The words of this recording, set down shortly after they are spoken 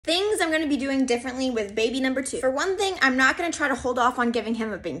Things I'm going to be doing differently with baby number 2. For one thing, I'm not going to try to hold off on giving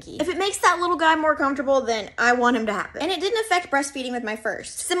him a binky. If it makes that little guy more comfortable, then I want him to have it. And it didn't affect breastfeeding with my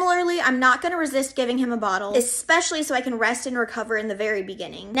first. Similarly, I'm not going to resist giving him a bottle, especially so I can rest and recover in the very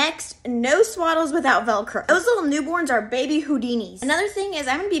beginning. Next, no swaddles without Velcro. Those little newborns are baby Houdinis. Another thing is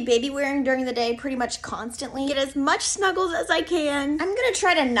I'm going to be baby wearing during the day pretty much constantly. Get as much snuggles as I can. I'm going to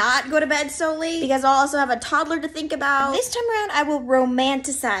try to not go to bed so late because I'll also have a toddler to think about. This time around, I will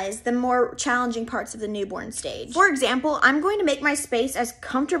romanticize the more challenging parts of the newborn stage. For example, I'm going to make my space as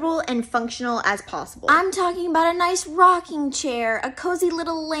comfortable and functional as possible. I'm talking about a nice rocking chair, a cozy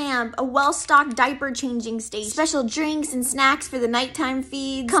little lamp, a well-stocked diaper changing station, special drinks and snacks for the nighttime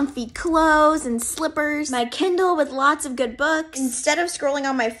feeds, comfy clothes and slippers, my Kindle with lots of good books, instead of scrolling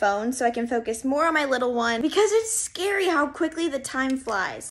on my phone so I can focus more on my little one because it's scary how quickly the time flies.